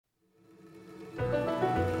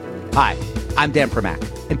Hi, I'm Dan Primack,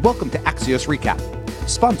 and welcome to Axios Recap,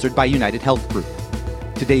 sponsored by United Health Group.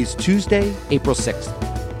 Today's Tuesday, April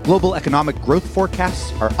 6th. Global economic growth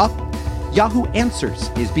forecasts are up, Yahoo Answers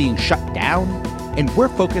is being shut down, and we're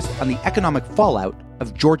focused on the economic fallout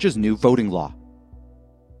of Georgia's new voting law.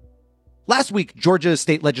 Last week, Georgia's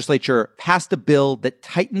state legislature passed a bill that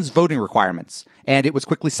tightens voting requirements, and it was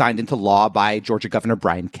quickly signed into law by Georgia Governor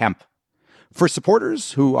Brian Kemp. For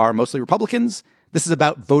supporters, who are mostly Republicans, this is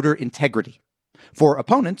about voter integrity. For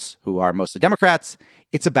opponents, who are mostly Democrats,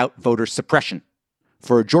 it's about voter suppression.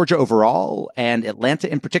 For Georgia overall, and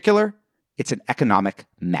Atlanta in particular, it's an economic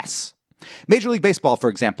mess. Major League Baseball, for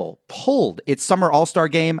example, pulled its summer All-Star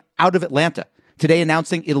game out of Atlanta, today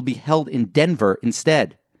announcing it'll be held in Denver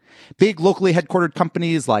instead. Big locally headquartered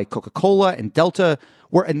companies like Coca-Cola and Delta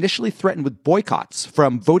were initially threatened with boycotts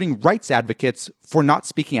from voting rights advocates for not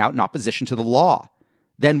speaking out in opposition to the law.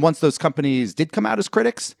 Then once those companies did come out as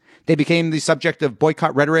critics, they became the subject of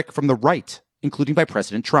boycott rhetoric from the right, including by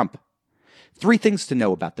President Trump. 3 things to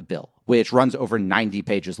know about the bill, which runs over 90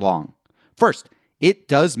 pages long. First, it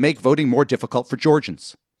does make voting more difficult for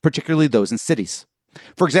Georgians, particularly those in cities.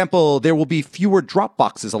 For example, there will be fewer drop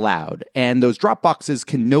boxes allowed, and those drop boxes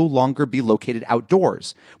can no longer be located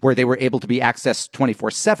outdoors, where they were able to be accessed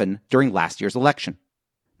 24/7 during last year's election.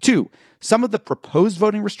 2, some of the proposed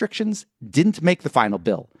voting restrictions didn't make the final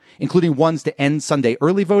bill, including ones to end Sunday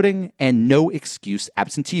early voting and no excuse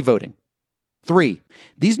absentee voting. 3,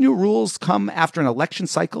 these new rules come after an election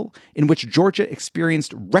cycle in which Georgia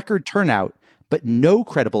experienced record turnout, but no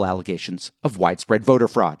credible allegations of widespread voter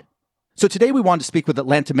fraud. So today we want to speak with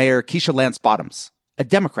Atlanta Mayor Keisha Lance Bottoms, a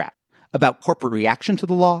Democrat, about corporate reaction to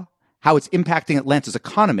the law, how it's impacting Atlanta's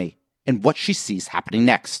economy, and what she sees happening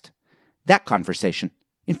next. That conversation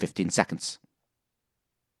in 15 seconds.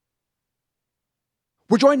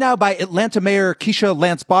 We're joined now by Atlanta Mayor Keisha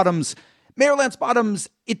Lance Bottoms. Mayor Lance Bottoms,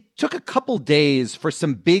 it took a couple days for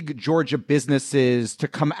some big Georgia businesses to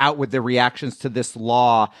come out with their reactions to this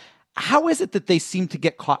law. How is it that they seem to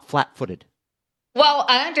get caught flat-footed? Well,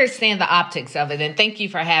 I understand the optics of it, and thank you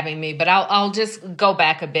for having me, but I'll just go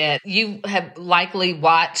back a bit. You have likely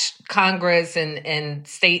watched Congress and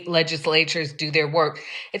state legislatures do their work.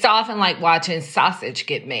 It's often like watching sausage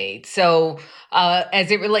get made. So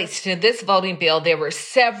as it relates to this voting bill, there were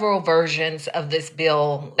several versions of this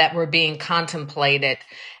bill that were being contemplated.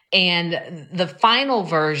 And the final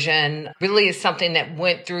version really is something that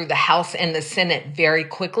went through the House and the Senate very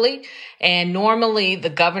quickly. And normally the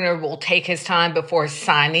governor will take his time before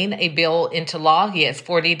signing a bill into law. He has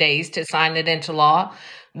 40 days to sign it into law.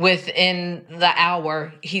 Within the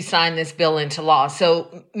hour, he signed this bill into law.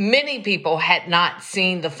 So many people had not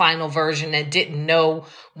seen the final version and didn't know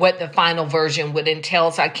what the final version would entail.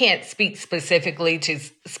 So I can't speak specifically to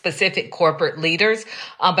specific corporate leaders,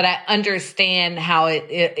 but I understand how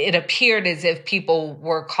it appeared as if people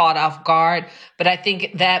were caught off guard. But I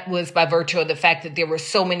think that was by virtue of the fact that there were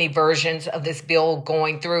so many versions of this bill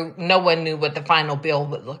going through. No one knew what the final bill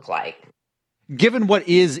would look like. Given what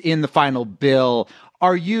is in the final bill,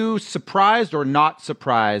 are you surprised or not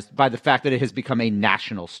surprised by the fact that it has become a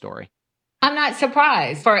national story? I'm not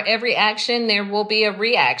surprised. For every action, there will be a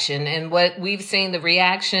reaction. And what we've seen, the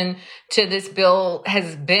reaction to this bill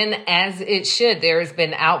has been as it should. There has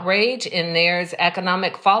been outrage and there's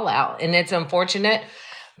economic fallout. And it's unfortunate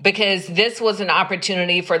because this was an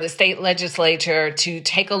opportunity for the state legislature to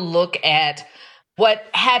take a look at what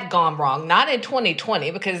had gone wrong, not in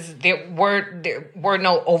 2020, because there were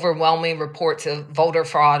no overwhelming reports of voter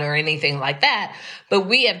fraud or anything like that. But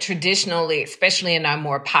we have traditionally, especially in our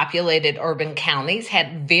more populated urban counties,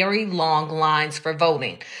 had very long lines for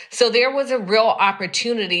voting. So there was a real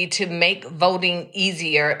opportunity to make voting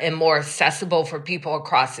easier and more accessible for people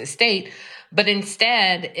across the state. But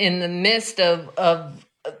instead, in the midst of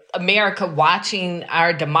America watching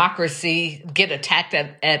our democracy get attacked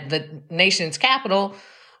at the nation's capital,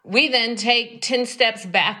 we then take 10 steps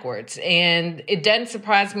backwards. And it doesn't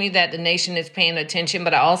surprise me that the nation is paying attention,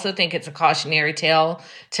 but I also think it's a cautionary tale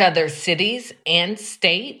to other cities and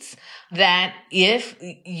states that if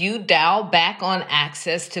you dial back on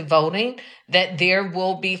access to voting, that there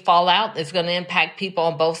will be fallout that's going to impact people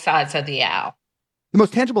on both sides of the aisle. The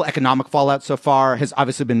most tangible economic fallout so far has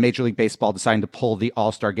obviously been Major League Baseball deciding to pull the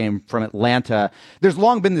All-Star game from Atlanta. There's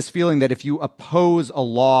long been this feeling that if you oppose a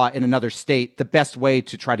law in another state, the best way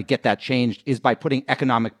to try to get that changed is by putting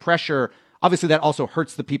economic pressure. Obviously, that also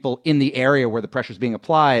hurts the people in the area where the pressure is being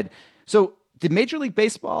applied. So did Major League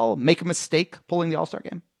Baseball make a mistake pulling the All-Star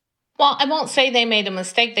game? Well, I won't say they made a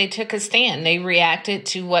mistake. They took a stand. They reacted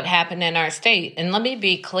to what happened in our state. And let me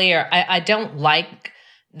be clear, I don't like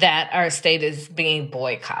that our state is being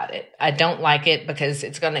boycotted. I don't like it because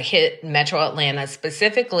it's going to hit Metro Atlanta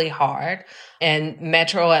specifically hard. And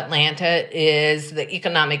Metro Atlanta is the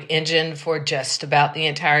economic engine for just about the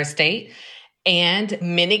entire state. And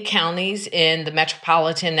many counties in the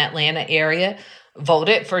metropolitan Atlanta area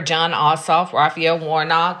voted for Jon Ossoff, Raphael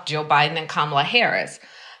Warnock, Joe Biden, and Kamala Harris.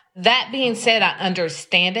 That being said, I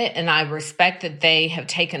understand it and I respect that they have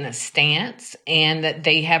taken a stance and that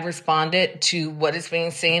they have responded to what is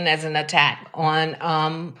being seen as an attack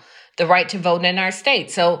on the right to vote in our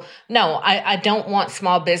state. So no, I don't want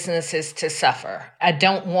small businesses to suffer. I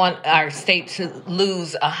don't want our state to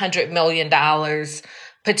lose $100 million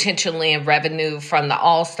potentially in revenue from the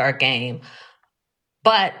All-Star game.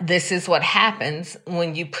 But this is what happens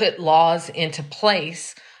when you put laws into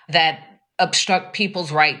place that obstruct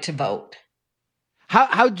people's right to vote.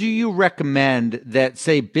 How do you recommend that,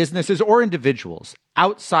 say, businesses or individuals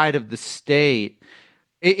outside of the state,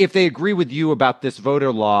 if they agree with you about this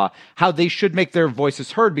voter law, how they should make their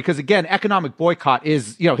voices heard? Because again, economic boycott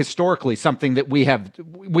is, historically something that we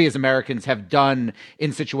as Americans have done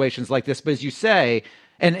in situations like this. But as you say,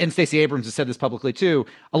 and Stacey Abrams has said this publicly too,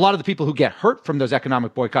 a lot of the people who get hurt from those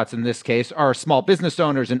economic boycotts in this case are small business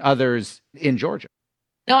owners and others in Georgia.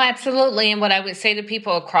 No, absolutely. And what I would say to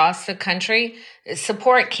people across the country is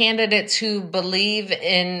support candidates who believe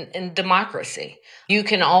in democracy. You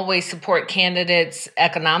can always support candidates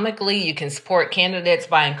economically. You can support candidates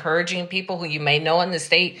by encouraging people who you may know in the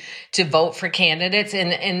state to vote for candidates.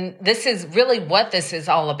 And this is really what this is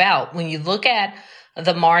all about. When you look at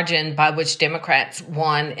the margin by which Democrats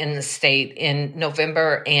won in the state in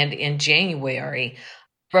November and in January,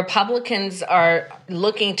 Republicans are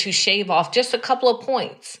looking to shave off just a couple of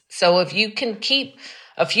points. So if you can keep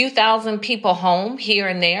a few thousand people home here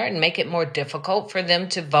and there and make it more difficult for them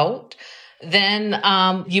to vote, then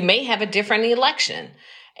you may have a different election.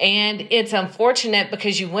 And it's unfortunate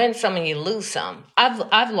because you win some and you lose some.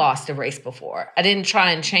 I've lost a race before. I didn't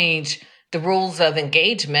try and change the rules of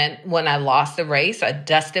engagement when I lost the race. I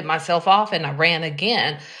dusted myself off and I ran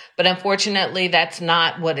again. But unfortunately, that's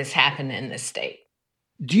not what has happened in this state.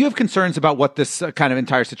 Do you have concerns about what this kind of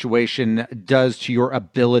entire situation does to your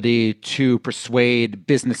ability to persuade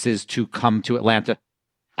businesses to come to Atlanta?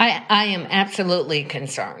 I am absolutely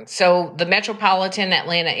concerned. So the metropolitan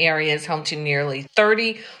Atlanta area is home to nearly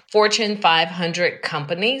 30 Fortune 500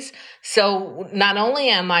 companies. So not only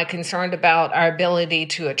am I concerned about our ability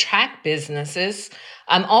to attract businesses,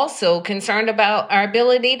 I'm also concerned about our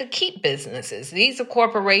ability to keep businesses. These are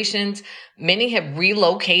corporations. Many have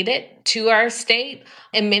relocated to our state,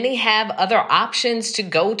 and many have other options to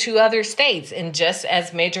go to other states. And just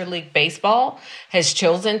as Major League Baseball has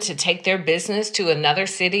chosen to take their business to another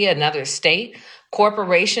city, another state,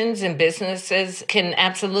 corporations and businesses can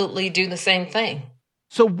absolutely do the same thing.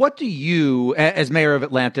 So what do you, as mayor of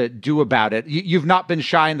Atlanta, do about it? You've not been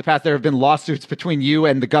shy in the past. There have been lawsuits between you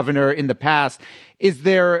and the governor in the past. Is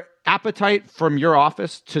there appetite from your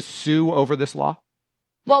office to sue over this law?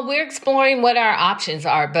 Well, we're exploring what our options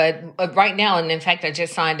are, but right now, and in fact, I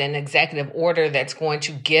just signed an executive order that's going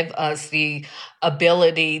to give us the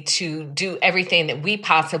ability to do everything that we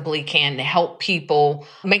possibly can to help people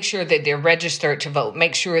make sure that they're registered to vote,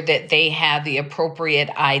 make sure that they have the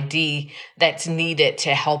appropriate ID that's needed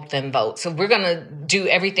to help them vote. So we're going to do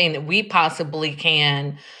everything that we possibly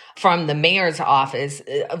can from the mayor's office.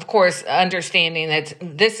 Of course, understanding that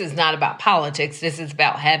this is not about politics. This is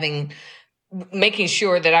about making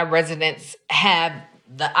sure that our residents have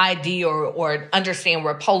the ID or understand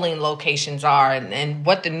where polling locations are and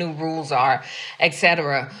what the new rules are, et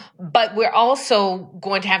cetera. But we're also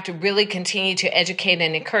going to have to really continue to educate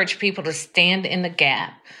and encourage people to stand in the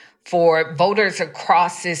gap for voters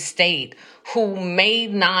across this state who may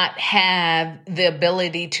not have the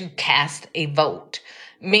ability to cast a vote.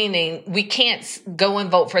 Meaning we can't go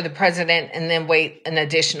and vote for the president and then wait an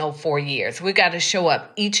additional 4 years. We got to show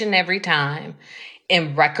up each and every time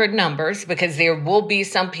in record numbers because there will be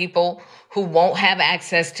some people who won't have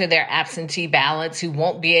access to their absentee ballots, who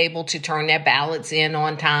won't be able to turn their ballots in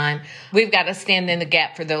on time. We've got to stand in the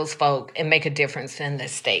gap for those folk and make a difference in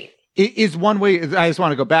this state. Is one way, I just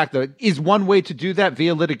want to go back though, is one way to do that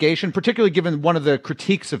via litigation, particularly given one of the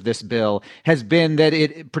critiques of this bill has been that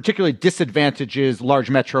it particularly disadvantages large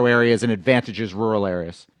metro areas and advantages rural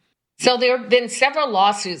areas? So there have been several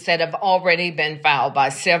lawsuits that have already been filed by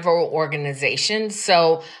several organizations.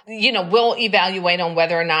 So, we'll evaluate on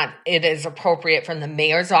whether or not it is appropriate from the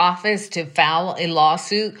mayor's office to file a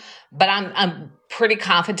lawsuit. But I'm pretty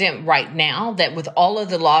confident right now that with all of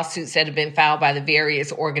the lawsuits that have been filed by the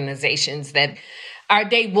various organizations that our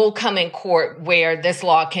day will come in court where this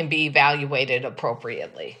law can be evaluated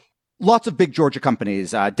appropriately. Lots of big Georgia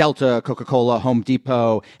companies, Delta, Coca-Cola, Home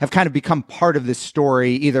Depot, have kind of become part of this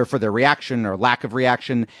story, either for their reaction or lack of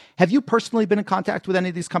reaction. Have you personally been in contact with any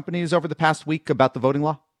of these companies over the past week about the voting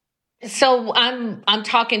law? So I'm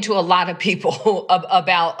talking to a lot of people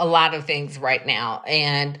about a lot of things right now.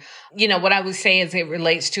 And, what I would say is it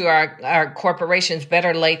relates to our corporations,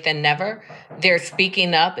 better late than never. They're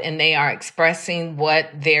speaking up and they are expressing what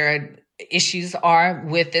their issues are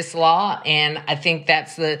with this law. And I think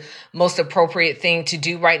that's the most appropriate thing to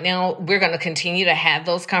do right now. We're going to continue to have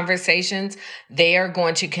those conversations. They are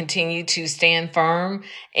going to continue to stand firm.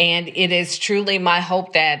 And it is truly my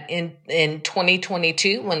hope that in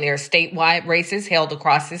 2022, when there are statewide races held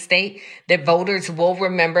across the state, that voters will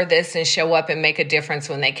remember this and show up and make a difference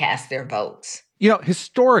when they cast their votes.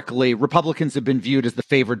 Historically, Republicans have been viewed as the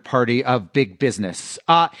favored party of big business.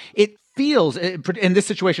 It feels, and this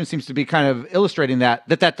situation seems to be kind of illustrating that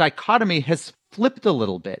dichotomy has flipped a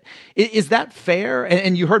little bit. Is that fair?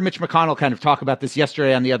 And you heard Mitch McConnell kind of talk about this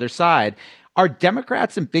yesterday on the other side. Are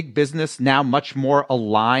Democrats and big business now much more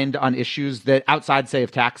aligned on issues that outside, say,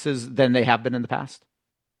 of taxes than they have been in the past?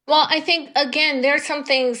 Well, I think, again, there are some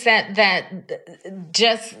things that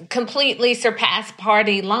just completely surpass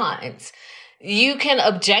party lines. You can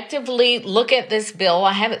objectively look at this bill.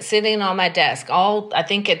 I have it sitting on my desk. I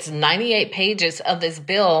think it's 98 pages of this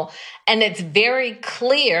bill. And it's very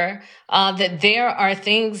clear that there are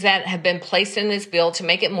things that have been placed in this bill to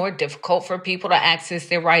make it more difficult for people to access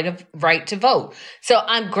their right to vote. So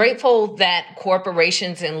I'm grateful that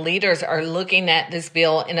corporations and leaders are looking at this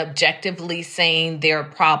bill and objectively saying there are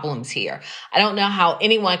problems here. I don't know how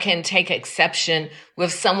anyone can take exception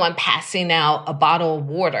with someone passing out a bottle of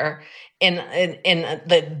water in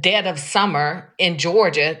the dead of summer in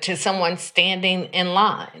Georgia to someone standing in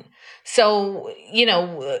line. So,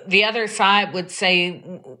 the other side would say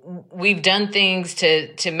we've done things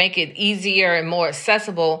to make it easier and more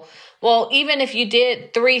accessible. Well, even if you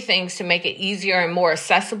did 3 things to make it easier and more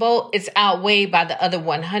accessible, it's outweighed by the other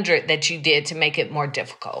 100 that you did to make it more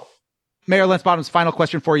difficult. Mayor Lance Bottoms, final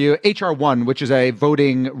question for you. H.R. 1, which is a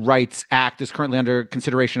voting rights act, is currently under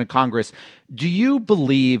consideration in Congress. Do you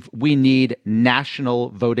believe we need national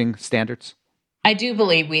voting standards? I do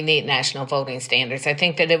believe we need national voting standards. I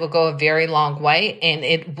think that it will go a very long way, and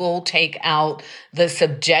it will take out the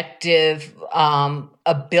subjective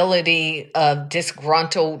ability of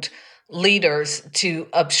disgruntled leaders to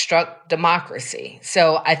obstruct democracy.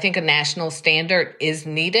 So I think a national standard is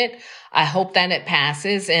needed. I hope that it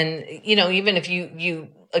passes. And, even if you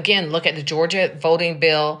again, look at the Georgia voting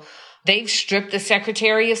bill, they've stripped the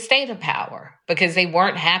Secretary of State of power because they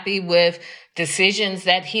weren't happy with decisions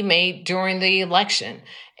that he made during the election.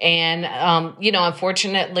 And,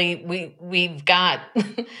 unfortunately, we've got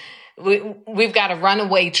we've got a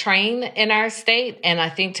runaway train in our state. And I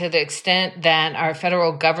think to the extent that our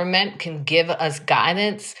federal government can give us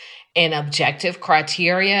guidance and objective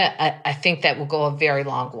criteria, I think that will go a very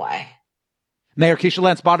long way. Mayor Keisha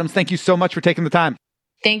Lance Bottoms, thank you so much for taking the time.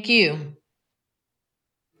 Thank you.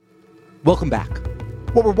 Welcome back.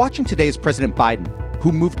 What we're watching today is President Biden,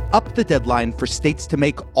 who moved up the deadline for states to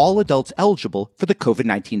make all adults eligible for the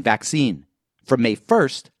COVID-19 vaccine from May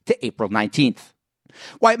 1st to April 19th.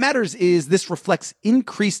 Why it matters is this reflects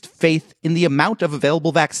increased faith in the amount of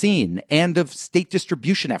available vaccine and of state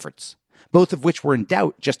distribution efforts, both of which were in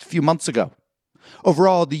doubt just a few months ago.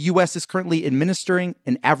 Overall, the U.S. is currently administering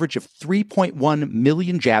an average of 3.1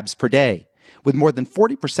 million jabs per day, with more than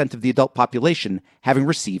 40% of the adult population having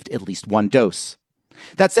received at least 1 dose.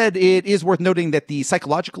 That said, it is worth noting that the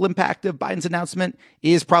psychological impact of Biden's announcement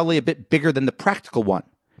is probably a bit bigger than the practical one,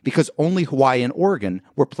 because only Hawaii and Oregon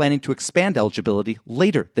were planning to expand eligibility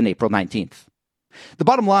later than April 19th. The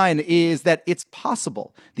bottom line is that it's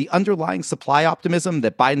possible the underlying supply optimism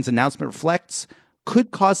that Biden's announcement reflects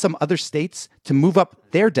could cause some other states to move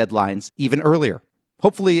up their deadlines even earlier,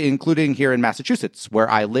 hopefully including here in Massachusetts, where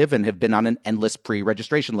I live and have been on an endless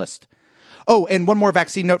pre-registration list. Oh, and one more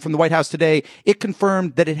vaccine note from the White House today. It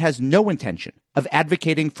confirmed that it has no intention of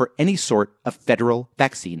advocating for any sort of federal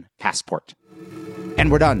vaccine passport.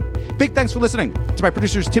 And we're done. Big thanks for listening to my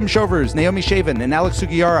producers Tim Shovers, Naomi Shaven, and Alex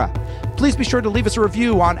Sugiura. Please be sure to leave us a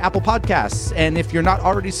review on Apple Podcasts. And if you're not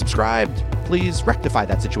already subscribed, please rectify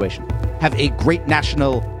that situation. Have a great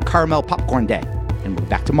National Caramel Popcorn Day. And we'll be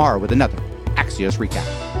back tomorrow with another Axios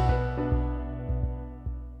Recap.